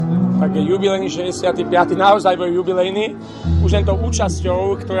tak je jubilejný 65. naozaj bol jubilejný. Už len tou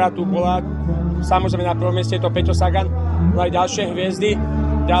účasťou, ktorá tu bola, samozrejme na prvom mieste je to Peťo Sagan, ale aj ďalšie hviezdy.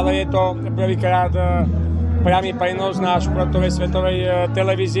 Ďalej je to prvýkrát priamy prenos na športovej svetovej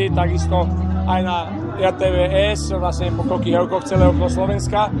televízii, takisto aj na RTVS, vlastne po koľkých rokoch celého Okolo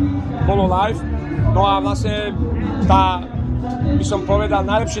Slovenska bolo live. No a vlastne by som povedal,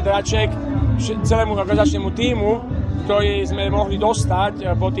 najlepší draček celému organizačnému tímu, ktorý sme mohli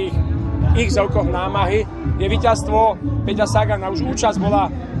dostať po tých x rokoch námahy, je víťazstvo Peťa Sagana. Už účasť bola,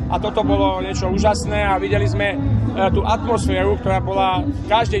 a toto bolo niečo úžasné, a videli sme tú atmosféru, ktorá bola v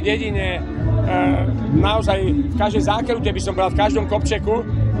každej dedine, naozaj v každej zákrute, by som povedal, v každom kopčeku.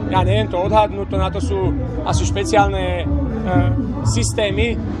 Ja neviem to odhadnúť, na to sú asi špeciálne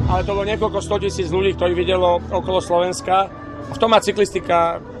systémy, ale to bolo niekoľko 100 000 ľudí, ktorí videlo Okolo Slovenska. V tom má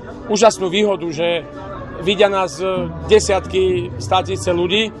cyklistika úžasnú výhodu, že vidia nás desiatky, 100 000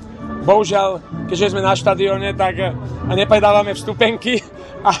 ľudí. Bohužiaľ, keďže sme na štadióne, tak nepredávame vstupenky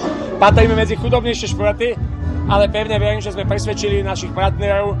a patríme medzi chudobnejšie športy, ale pevne verím, že sme presvedčili našich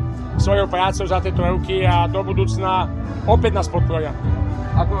partnerov svojou prácou za tieto roky a do budúcna opäť nás podporia.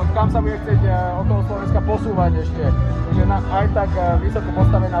 Kam sa bude chcieť Okolo Slovenska posúvať ešte? Že aj tak vysoko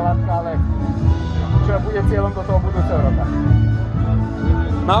postavená látka, ale čo bude cieľom do toho budúceho roka?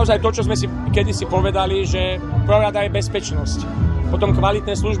 Naozaj to, čo sme si kedysi povedali, že prorada je bezpečnosť. Potom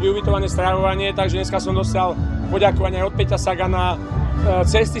kvalitné služby, ubytovanie, stravovanie, takže dneska som dostal poďakovania od Peťa Sagana.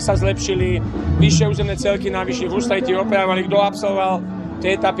 Cesty sa zlepšili, vyššie územné celky na vyšších ústretí opravovali, kto absolvoval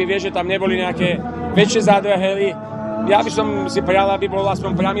tie etapy, vie, že tam neboli nejaké väčšie zádrhely. Ja by som si prijal, aby bol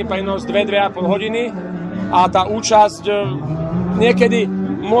aspoň priamy prenos 2-2,5 hodiny a tá účasť niekedy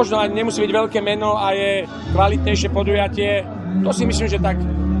možno aj nemusí byť veľké meno a je kvalitnejšie podujatie. To si myslím, že tak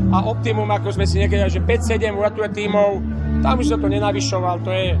a optimum, ako sme si niekedy, že 5-7 World Tour tímov, tam už sa to nenavyšoval, to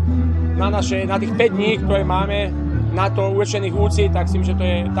je na tých 5 dní, ktoré máme na to určených úci, tak si myslím, že to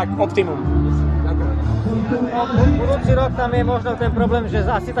je tak optimum. Budúci rok tam je možno ten problém, že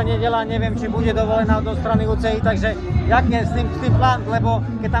asi tá nedeľa, neviem, či bude dovolená od strany UCI, takže jak je s tým plán, lebo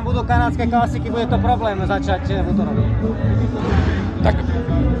keď tam budú kanadské klasiky, bude to problém začať v útorok. Tak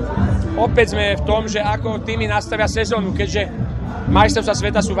opäť sme v tom, že ako týmy nastavia sezónu, keďže majstrovstvá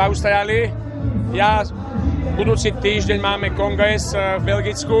sveta sú v Austrálii. Budúci týždeň máme kongres v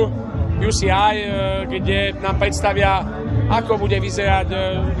Belgicku, UCI, kde nám predstavia, ako bude vyzerať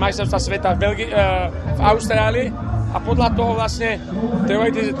majstrovstvá sveta v Austrálii. A podľa toho vlastne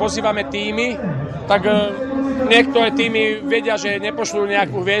teoreticky pozývame týmy, tak niektoré týmy vedia, že nepošlú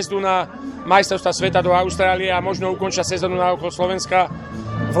nejakú hviezdu na majstrovstvá sveta do Austrálie a možno ukončia sezónu na Okolo Slovenska.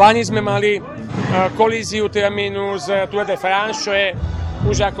 V Lani sme mali kolíziu termínu z Tour de France, čo je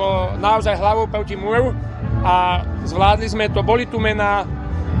už ako naozaj hlavou proti múru a zvládli sme to. Boli tu mená,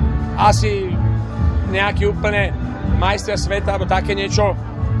 asi nejaký úplne majster sveta alebo také niečo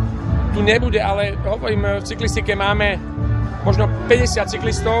tu nebude, ale hovorím, v cyklistike máme možno 50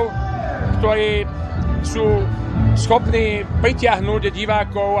 cyklistov, ktorí sú schopní pritiahnuť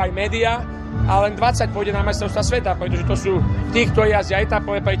divákov aj médiá a len 20 pôjde na majstrovstvá sveta, pretože to sú tí, ktorí jazdia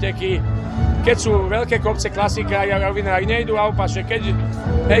etapové preteky. Keď sú veľké kopce, klasika a rovinári nejdú a opačne.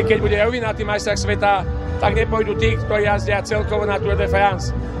 Keď bude rovina tým majstrách sveta, tak nepôjdu tí, ktorí jazdia celkovo na Tour de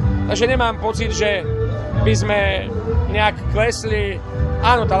France. Takže nemám pocit, že by sme nejak klesli.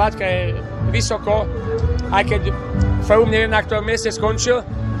 Áno, tá laťka je vysoko, aj keď Froome neviem, na ktorom mieste skončil,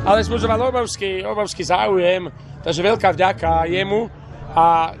 ale vzbudzoval obrovský záujem, takže veľká vďaka jemu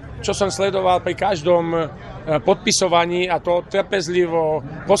a čo som sledoval pri každom podpisovaní a to trpezlivo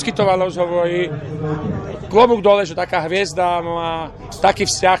poskytoval rozhovory. Klobúk dole, že taká hviezda má taký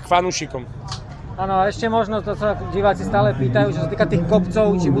vzťah k fanúšikom. Áno, a ešte možno to sa diváci stále pýtajú, že sa týka tých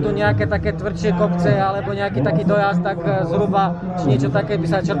kopcov, či budú nejaké také tvrdšie kopce alebo nejaký taký dojazd, tak zhruba, či niečo také by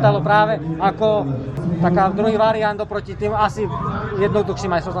sa črtalo práve ako taká druhý variant oproti tým asi jednoduchším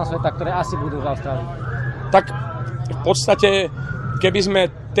majstrovstvám sveta, ktoré asi budú v Austrálii. Tak v podstate, keby sme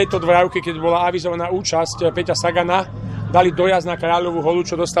tejto dvorávky, keď bola avizovaná účasť Peťa Sagana, dali dojazd na Kráľovú holu,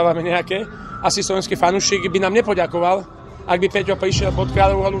 čo dostávame nejaké, asi slovenský fanúšik by nám nepoďakoval, ak by Peťo prišiel pod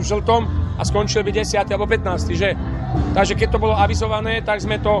Kráľovú holu v žltom a skončil by 10. alebo 15. Takže keď to bolo avizované, tak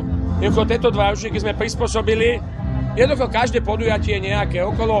sme to, tieto dvorávky sme prispôsobili. Jednoducho každé podujatie nejaké.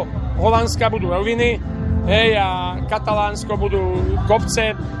 Okolo Holandska budú roviny, a Katalánsko budú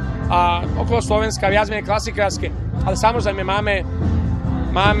kopce a okolo Slovenska viac menej klasikárske. Ale samozrejme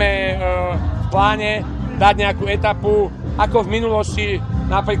máme v pláne dať nejakú etapu, ako v minulosti,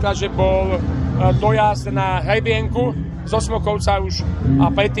 napríklad, že bol dojazd na hrebienku zo Smokovca už a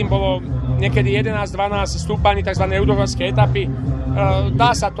predtým bolo niekedy 11-12 stúpaní tzv. Európskej etapy.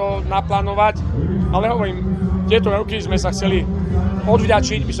 Dá sa to naplánovať, ale hovorím, tieto roky sme sa chceli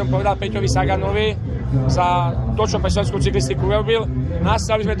odvďačiť, by som povedal, Peťovi Saganovi za to, čo pre slovenskú cyklistiku urobil.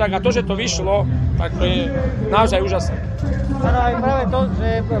 Nastavili sme tak a to, že to vyšlo, tak to je naozaj úžasné. Áno, aj práve to, že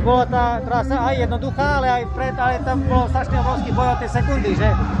bola tá trasa aj jednoduchá, ale tam bolo strašne obrovský boj o tie sekundy, že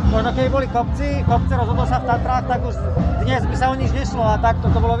možno keby boli kopce rozhodlo sa v Tatrách, tak už dnes by sa o nič nešlo a takto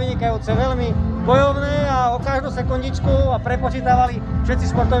to bolo vynikajúce, veľmi bojovné a o každú sekundičku a prepočítavali všetci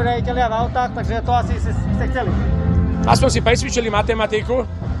športoví riaditelia v autách, takže to asi ste chceli. Aspoň si presvičili matematiku.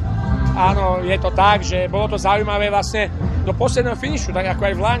 Áno, je to tak, že bolo to zaujímavé vlastne do posledného finišu, tak ako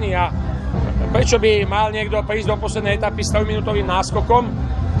aj v Lani. A prečo by mal niekto prísť do poslednej etapy s 3-minútovým náskokom?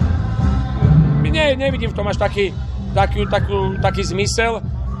 Nevidím v tom až taký zmysel.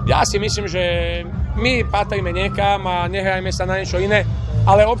 Ja si myslím, že my patríme niekam a nehrajme sa na niečo iné,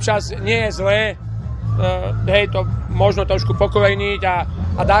 ale občas nie je zlé to možno trošku pokoreniť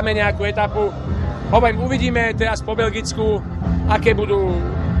a dáme nejakú etapu. Uvidíme teraz po Belgicku, aké budú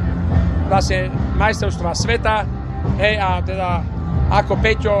vlastne majstrovstvá sveta, a teda ako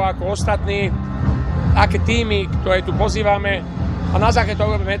Peťo, ako ostatní, aké týmy, ktoré tu pozývame a na základe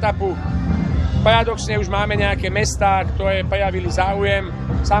toho robíme etapu. Paradoxne už máme nejaké mestá, ktoré prejavili záujem.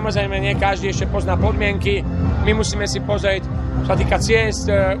 Samozrejme, nie každý ešte pozná podmienky. My musíme si pozrieť, čo sa týka ciest,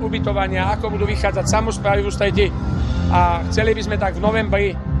 ubytovania, ako budú vychádzať samosprávy v ústrety a chceli by sme tak v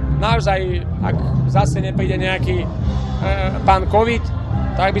novembri naozaj, ak zase nepríde nejaký pán COVID,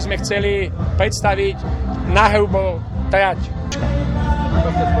 tak by sme chceli predstaviť nahrubo trať. Ako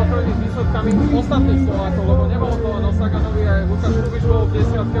ste spokojní s výsledkami ostatných Slovákov, lebo nebolo to len o Saganovi, aj Lukáš Kubiš bol v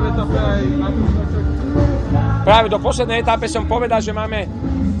 10. etape, aj Matúš Noček. Práve do poslednej etape som povedal, že máme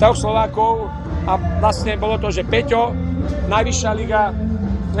 3 Slovákov a vlastne bolo to, že Peťo, najvyššia liga,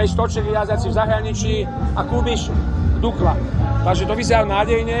 Stoček jazdiaci v zahraničí a Kubiš Dukla. Takže to vyzerá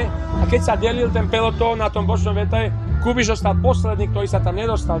nádejne a keď sa delil ten pelotón na tom bočnom vetre, Kubiš dostal posledný, ktorý sa tam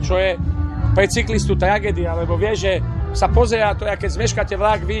nedostal, čo je pre cyklistu tragédia, lebo vie, že sa pozerá, to je, keď zmeškáte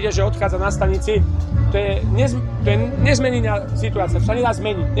vlak, vidíte, že odchádza na stanici, to je nezmenená situácia, to sa nedá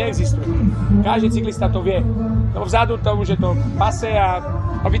zmeniť, neexistuje. Každý cyklista to vie. No vzadu to už je to pase a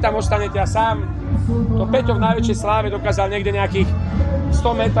vy tam ostanete a sám. To Peťo v najväčšej sláve dokázal niekde nejakých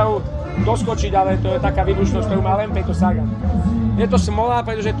 100 metrov doskočiť, ale to je taká výbušnosť, ktorú má len Peťo Sagan. Je to smola,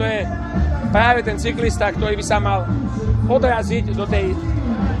 pretože to je práve ten cyklista, ktorý by sa mal odraziť do tej,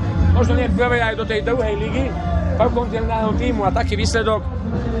 možno nie prvej, aj do tej druhej ligy, prvkontinentálneho týmu a taký výsledok,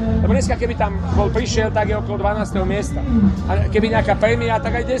 lebo dneska keby tam prišiel, tak je okolo 12. miesta. A keby nejaká prémia,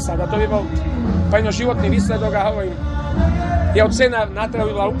 tak aj 10. A to by bol pre ňo životný výsledok a hovorím, jeho cena na trhu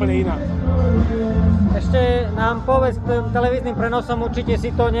by bola úplne iná. Ešte nám povedz k tým televíznym prenosom, určite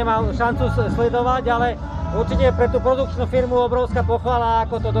si to nemal šancu sledovať, ale určite pre tú produkčnú firmu obrovská pochvala,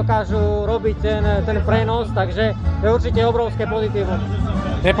 ako to dokážu robiť ten prenos, takže to je určite obrovské pozitívum.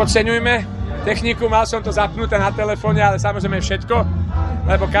 Nepodceňujme techniku, mal som to zapnuté na telefóne, ale samozrejme všetko,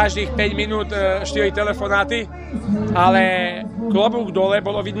 lebo každých 5 minút 4 telefonáty, ale klobúk dole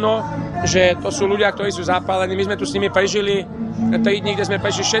bolo vidno, že to sú ľudia, ktorí sú zapálení, my sme tu s nimi prežili 3 dní, kde sme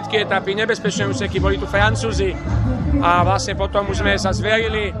prešli všetky etapy, nebezpečné úseky, boli tu Francúzi a vlastne potom už sme sa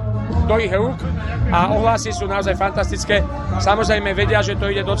zverili do ich rúk a ohlasy sú naozaj fantastické. Samozrejme vedia, že to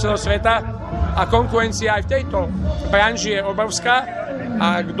ide do celého sveta a konkurencia aj v tejto branži je obrovská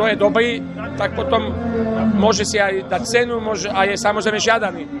a kto je dobrý, tak potom môže si aj dať cenu a je samozrejme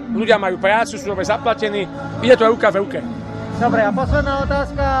žiadaný. Ľudia majú prácu, sú dobre zaplatení, ide to ruka v ruke. Dobre, a posledná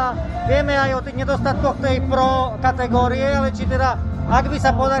otázka. Vieme aj o tých nedostatkoch tej pro kategórie, ale či teda, ak by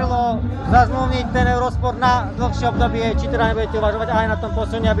sa podarilo zazmluvniť ten Eurosport na dlhšie obdobie, či teda nebudete uvažovať aj na tom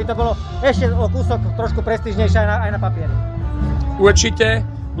posune, aby to bolo ešte o kúsok trošku prestížnejšie aj na papieri? Určite,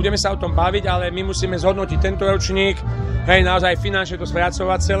 budeme sa o tom baviť, ale my musíme zhodnotiť tento ročník, naozaj finančne to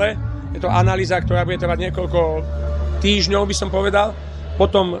spracovať celé. Je to analýza, ktorá bude trvať niekoľko týždňov, by som povedal.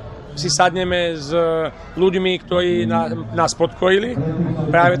 Potom si sadneme s ľuďmi, ktorí nás podporili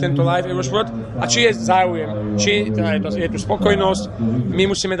práve tento live Eurosport a či je záujem, či je tu spokojnosť. My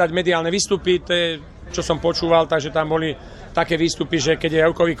musíme dať mediálne výstupy, to je, čo som počúval, takže tam boli také výstupy, že keď je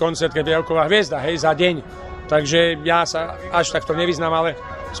rokový koncert, keď je roková hviezda, za deň. Takže ja sa až takto nevyznám, ale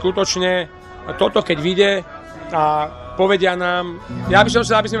skutočne toto keď vyjde a povedia nám, ja by som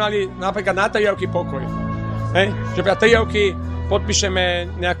sa, aby sme mali napríklad na 3 roky pokoj. Že pre 3 roky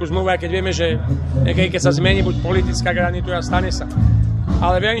podpíšeme nejakú zmluvu, keď vieme, že keď sa zmení buď politická garnitúra, stane sa.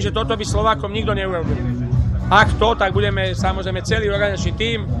 Ale verím, že toto by Slovákom nikto neurobil. Ak to, tak budeme samozrejme celý organizačný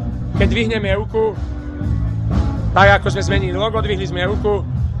tím, keď dvihneme ruku, tak ako sme zmenili logo, dvihli sme ruku,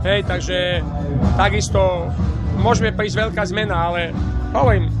 hej, takže takisto môžeme prísť veľká zmena, ale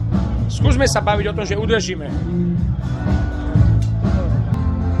hovorím, skúsme sa baviť o tom, že udržíme.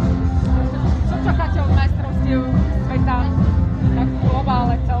 Čo čakáte od majstrovstiev sveta, tak v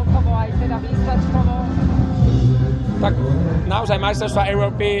globále celkovo aj teda výsledkovo? Tak naozaj majstrovstvá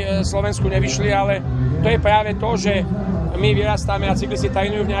Európy Slovensku nevyšli, ale to je práve to, že my vyrastáme a cyklisti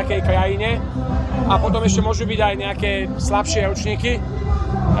trénujú v nejakej krajine a potom ešte môžu byť aj nejaké slabšie ročníky,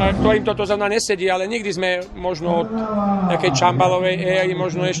 ktorým toto zrovna nesedí, ale nikdy sme možno od nejakej Čambalovej éry,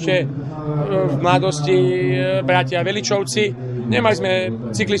 možno ešte v mladosti bratia Veličovci, nemali sme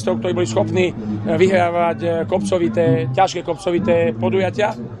cyklistov, ktorí boli schopní vyhrávať ťažké kopcovité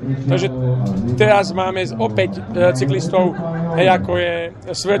podujatia. Takže teraz máme opäť cyklistov, ako je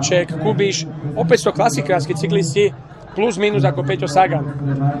Svrček, Kubiš, opäť to klasikársky cyklisti, plus minus ako Peťo Sagan.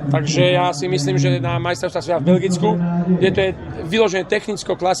 Takže ja si myslím, že na majstrovstvách sveta v Belgicku, kde to je vyložené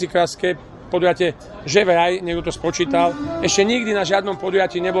technicko-klasikárske podujatie, že vraj, niekto to spočítal, ešte nikdy na žiadnom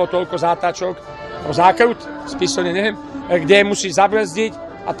podujatí nebolo toľko zátačok, zákrut, spisovne neviem, kde musí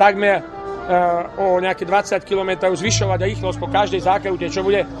zabrzdiť a takmer o nejaké 20 km zvyšovať rýchlosť po každej zákrute, čo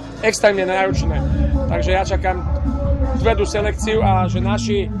bude extrémne náročné. Takže ja čakám tvrdú selekciu a že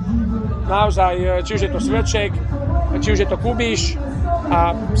naši naozaj, či už je to Svrček, či už je to Kubiš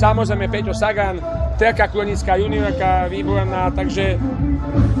a samozrejme Peťo Sagan, Terka Kronická juniorka výborná, takže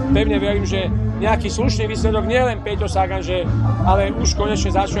pevne verím, že nejaký slušný výsledok, nielen Peťo Sagan, ale už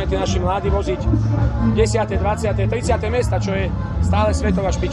konečne začnú tí naši mladí voziť 10., 20., 30. miesta, čo je stále svetová špička.